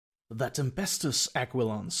The Tempestus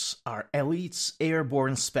Aquilons are elite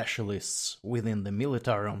airborne specialists within the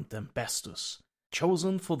Militarum Tempestus,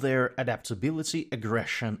 chosen for their adaptability,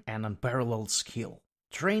 aggression, and unparalleled skill.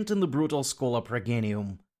 Trained in the brutal Schola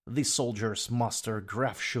Progenium, these soldiers master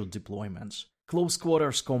grav-chute deployments, close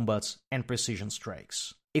quarters combat, and precision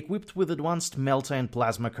strikes. Equipped with advanced melta and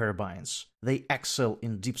plasma carbines, they excel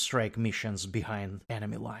in deep strike missions behind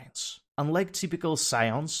enemy lines. Unlike typical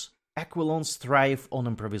scions, Aquilons thrive on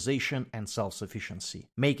improvisation and self-sufficiency,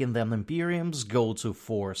 making them Imperium's go-to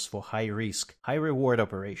force for high-risk, high-reward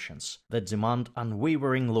operations that demand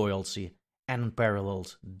unwavering loyalty and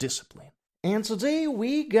unparalleled discipline. And today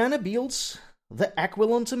we gonna build the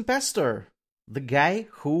Aquilon Tempestor, the guy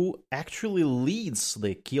who actually leads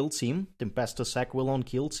the kill team, Tempestus Aquilon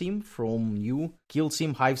kill team from new kill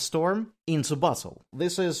team Hivestorm into battle.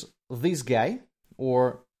 This is this guy,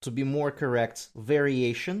 or to be more correct,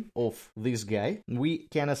 variation of this guy. We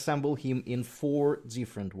can assemble him in 4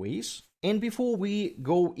 different ways. And before we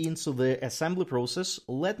go into the assembly process,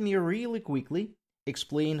 let me really quickly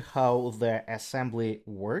explain how the assembly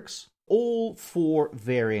works. All 4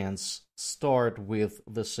 variants start with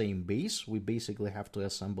the same base. We basically have to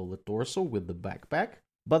assemble the torso with the backpack.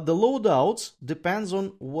 But the loadout depends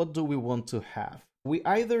on what do we want to have. We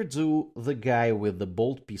either do the guy with the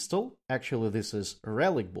bolt pistol, actually this is a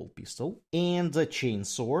relic bolt pistol, and the chain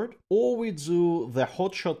sword, or we do the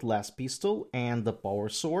hotshot las pistol and the power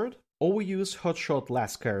sword, or we use hotshot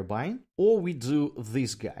las carbine, or we do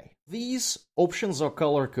this guy. These options are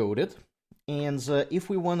color-coded, and if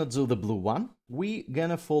we want to do the blue one, we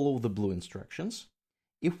gonna follow the blue instructions.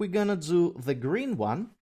 If we're gonna do the green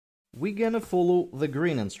one, we're gonna follow the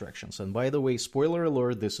green instructions. And by the way, spoiler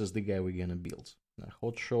alert, this is the guy we're gonna build.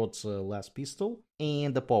 Hotshot last pistol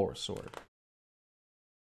and the power sword.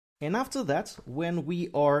 And after that, when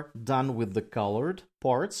we are done with the colored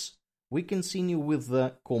parts, we continue with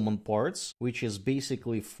the common parts, which is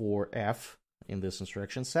basically for F in this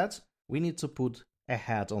instruction set. We need to put a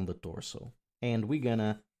hat on the torso, and we're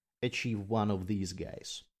gonna achieve one of these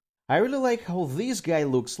guys. I really like how this guy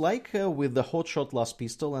looks like with the hotshot last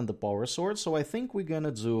pistol and the power sword, so I think we're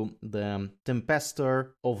gonna do the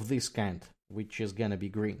Tempestor of this kind, which is gonna be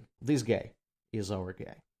green. This guy is our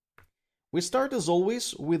guy. We start as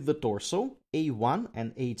always with the torso, A1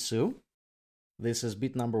 and A2. This is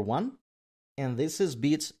bit number 1, and this is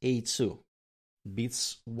bit A2.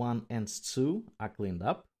 Bits 1 and 2 are cleaned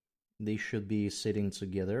up. They should be sitting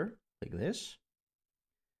together like this.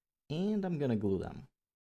 And I'm gonna glue them.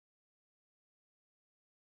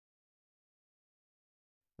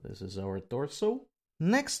 This is our torso.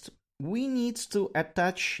 Next, we need to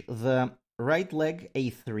attach the right leg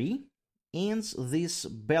A3 and this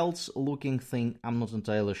belt-looking thing. I'm not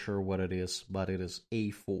entirely sure what it is, but it is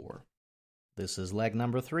A4. This is leg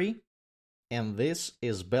number 3, and this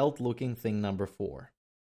is belt-looking thing number 4.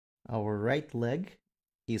 Our right leg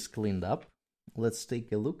is cleaned up. Let's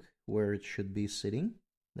take a look where it should be sitting.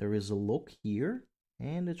 There is a lock here,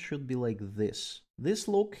 and it should be like this. This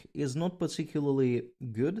lock is not particularly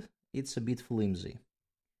good. It's a bit flimsy.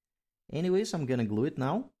 Anyways, I'm gonna glue it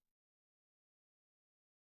now.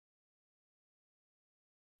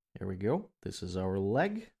 Here we go. This is our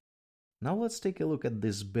leg. Now let's take a look at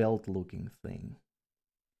this belt-looking thing.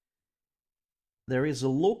 There is a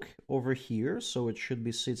lock over here, so it should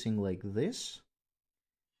be sitting like this.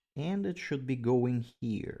 And it should be going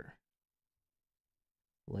here.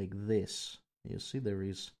 Like this. You see, there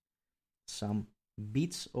is some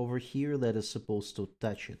bits over here that is supposed to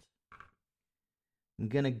touch it. I'm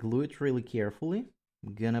gonna glue it really carefully.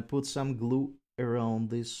 I'm gonna put some glue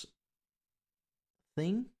around this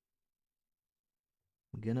thing.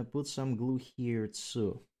 I'm gonna put some glue here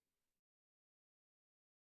too.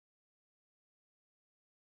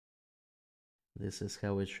 This is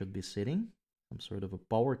how it should be sitting. Some sort of a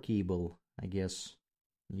power cable, I guess.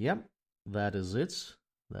 Yep, that is it.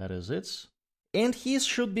 That is it. And he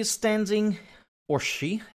should be standing, or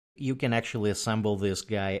she. You can actually assemble this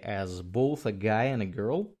guy as both a guy and a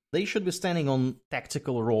girl. They should be standing on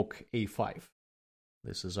tactical rock A5.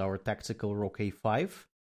 This is our tactical rock A5.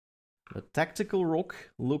 The tactical rock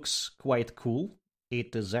looks quite cool.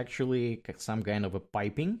 It is actually some kind of a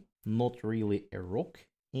piping, not really a rock.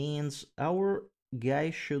 And our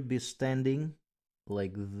guy should be standing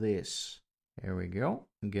like this. There we go.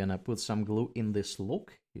 I'm gonna put some glue in this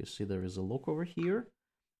lock. You see there is a lock over here.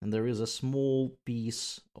 And there is a small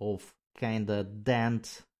piece of kinda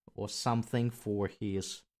dent or something for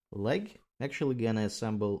his leg. Actually gonna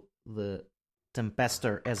assemble the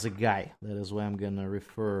Tempestor as a guy. That is why I'm gonna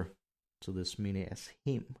refer to this mini as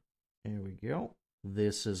him. There we go.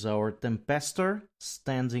 This is our Tempestor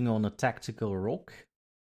standing on a tactical rock.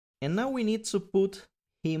 And now we need to put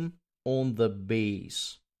him on the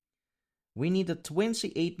base. We need a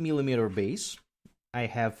 28mm base. I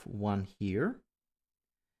have one here.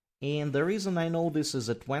 And the reason I know this is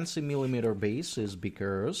a 20mm base is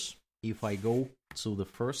because if I go to the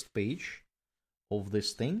first page of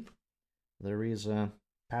this thing, there is a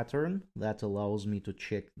pattern that allows me to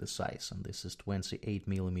check the size, and this is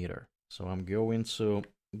 28mm. So I'm going to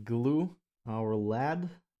glue our lad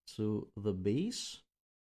to the base.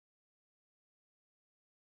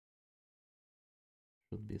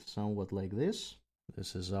 Should be somewhat like this.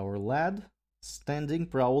 This is our lad standing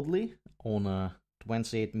proudly on a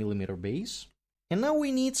 28mm base. And now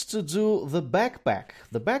we need to do the backpack.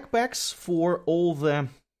 The backpacks for all the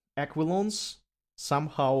Aquilons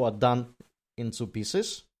somehow are done in two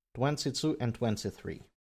pieces, 22 and 23.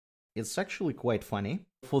 It's actually quite funny.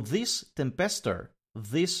 For this Tempestor,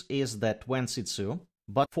 this is the 22,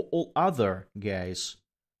 but for all other guys,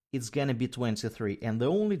 it's gonna be 23. And the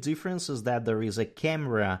only difference is that there is a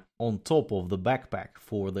camera on top of the backpack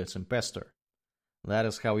for the Tempestor. That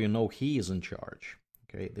is how you know he is in charge.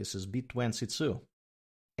 Okay, this is bit 22.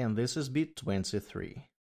 And this is bit 23.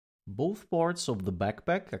 Both parts of the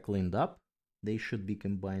backpack are cleaned up. They should be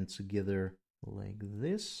combined together like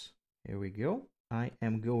this. Here we go. I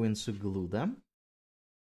am going to glue them.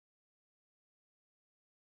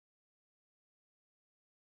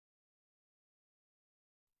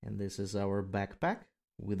 And this is our backpack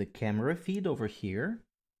with a camera feed over here.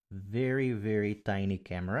 Very, very tiny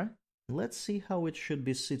camera. Let's see how it should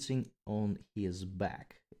be sitting on his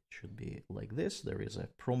back. It should be like this. There is a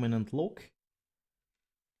prominent lock.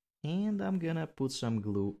 And I'm gonna put some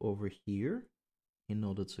glue over here in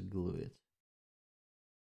order to glue it.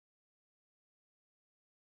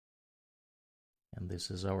 And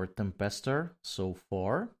this is our Tempestor so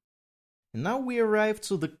far. And now we arrive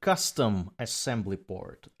to the custom assembly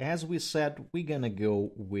part. As we said, we're gonna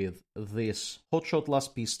go with this hotshot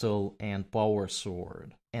last pistol and power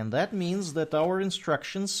sword. And that means that our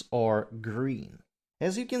instructions are green.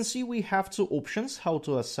 As you can see, we have two options how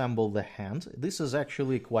to assemble the hand. This is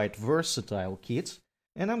actually quite versatile kit.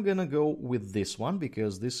 And I'm gonna go with this one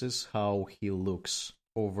because this is how he looks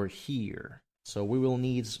over here. So we will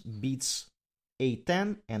need beats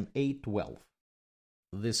A10 and A12.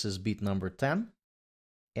 This is bit number 10,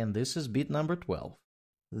 and this is bit number 12.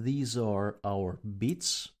 These are our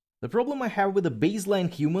bits. The problem I have with the baseline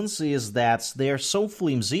humans is that they are so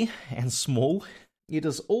flimsy and small, it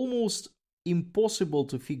is almost impossible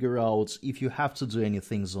to figure out if you have to do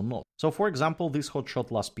anything or not. So for example, this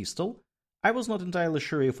hotshot last pistol, I was not entirely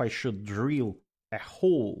sure if I should drill a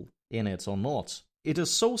hole in it or not. It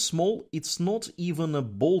is so small, it's not even a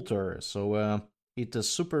bolter, so it is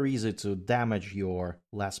super easy to damage your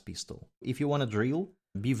last pistol. If you want to drill,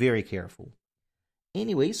 be very careful.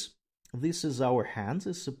 Anyways, this is our hand.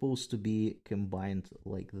 It's supposed to be combined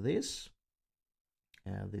like this.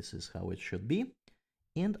 This is how it should be.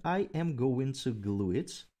 And I am going to glue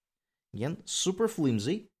it. Again, super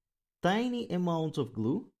flimsy. Tiny amount of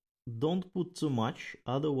glue. Don't put too much,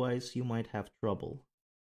 otherwise you might have trouble.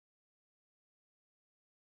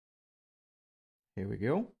 Here we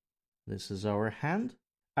go. This is our hand.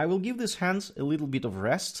 I will give this hand a little bit of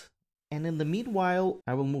rest, and in the meanwhile,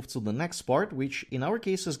 I will move to the next part, which in our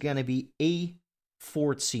case is gonna be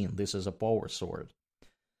A14. This is a power sword.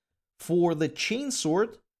 For the chain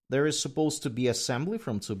sword, there is supposed to be assembly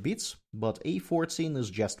from 2 bits, but A14 is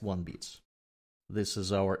just 1 bit. This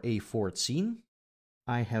is our A14.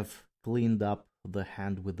 I have cleaned up the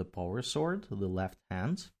hand with the power sword, the left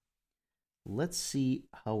hand. Let's see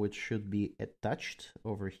how it should be attached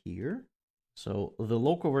over here. So the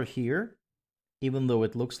lock over here, even though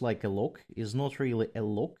it looks like a lock, is not really a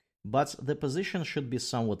lock, but the position should be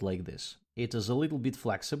somewhat like this. It is a little bit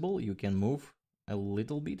flexible, you can move a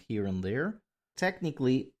little bit here and there.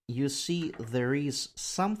 Technically, you see there is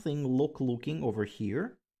something lock-looking over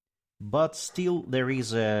here, but still there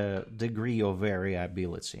is a degree of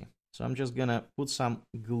variability. So I'm just gonna put some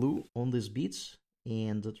glue on these bits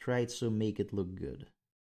and try to make it look good.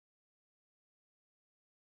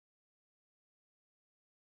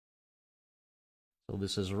 So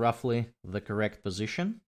this is roughly the correct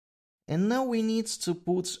position. And now we need to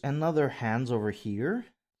put another hand over here.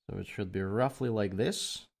 So it should be roughly like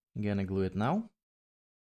this. I'm gonna glue it now.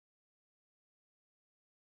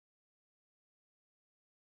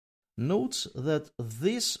 Note that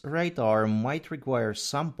this right arm might require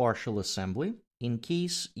some partial assembly, in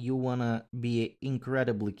case you wanna be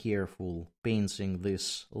incredibly careful painting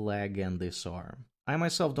this leg and this arm. I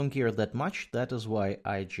myself don't care that much, that is why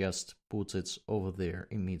I just put it over there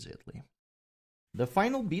immediately. The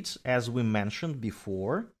final bit, as we mentioned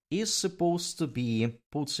before, is supposed to be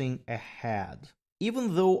putting a head.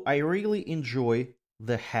 Even though I really enjoy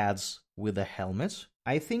the heads with a helmet,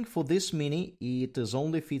 I think for this mini it is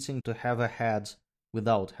only fitting to have a head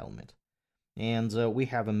without helmet. And we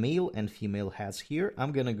have a male and female heads here.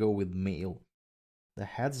 I'm gonna go with male. The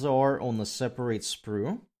heads are on a separate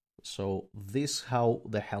sprue, so this how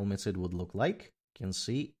the helmeted would look like. You can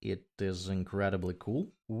see it is incredibly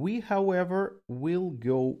cool. We, however, will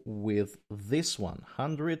go with this one,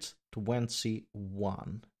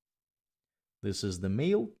 121. This is the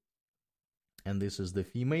male, and this is the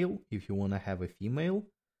female. If you want to have a female,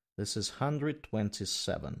 this is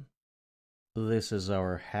 127. This is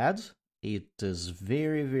our head. It is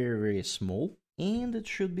very, very, very small, and it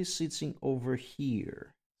should be sitting over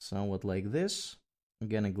here, somewhat like this. I'm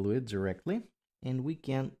gonna glue it directly, and we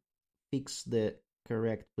can fix the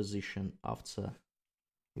correct position after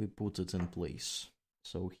we put it in place.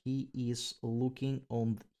 So he is looking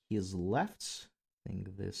on his left. I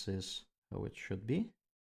think this is how it should be.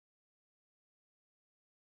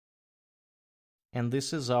 And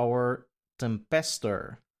this is our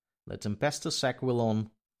Tempestor, the Tempestus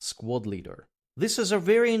Aquilon squad leader. This is a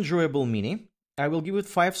very enjoyable mini. I will give it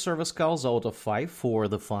 5 service calls out of 5 for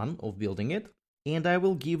the fun of building it. And I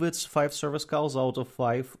will give it 5 service calls out of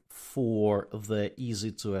 5 for the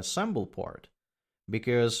easy to assemble part.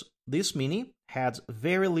 Because this mini had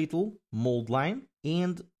very little mold line,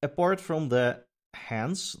 and apart from the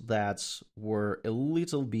hands that were a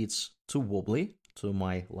little bit too wobbly to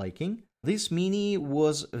my liking, this mini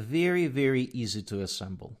was very, very easy to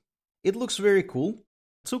assemble. It looks very cool.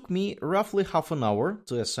 It took me roughly half an hour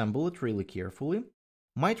to assemble it really carefully.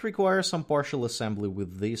 Might require some partial assembly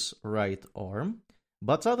with this right arm,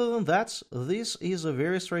 but other than that, this is a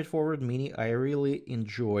very straightforward mini. I really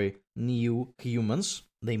enjoy new humans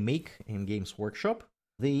they make in Games Workshop.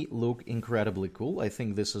 They look incredibly cool. I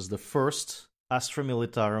think this is the first Astra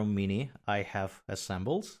Militarum mini I have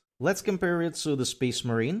assembled. Let's compare it to the Space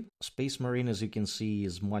Marine. Space Marine, as you can see,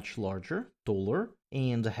 is much larger, taller,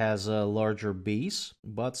 and has a larger base,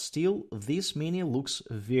 but still, this mini looks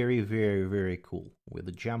very, very, very cool, with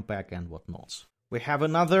the jump pack and whatnot. We have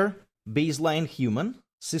another baseline human,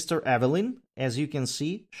 Sister Evelyn. As you can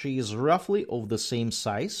see, she is roughly of the same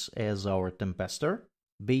size as our Tempestor.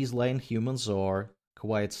 Baseline humans are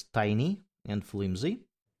quite tiny and flimsy.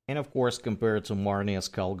 And of course, compared to Marnia's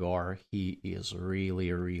Calgar, he is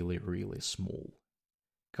really, really, really small.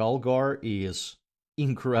 Calgar is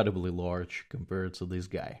incredibly large compared to this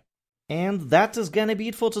guy. And that is gonna be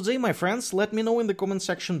it for today, my friends. Let me know in the comment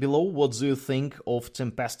section below what do you think of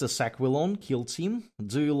Tempestus Aquilon Kill Team.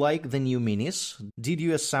 Do you like the new minis? Did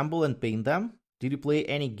you assemble and paint them? Did you play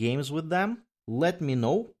any games with them? Let me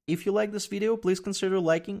know. If you like this video, please consider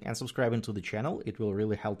liking and subscribing to the channel. It will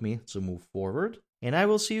really help me to move forward. And I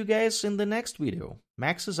will see you guys in the next video.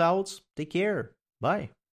 Max is out. Take care. Bye.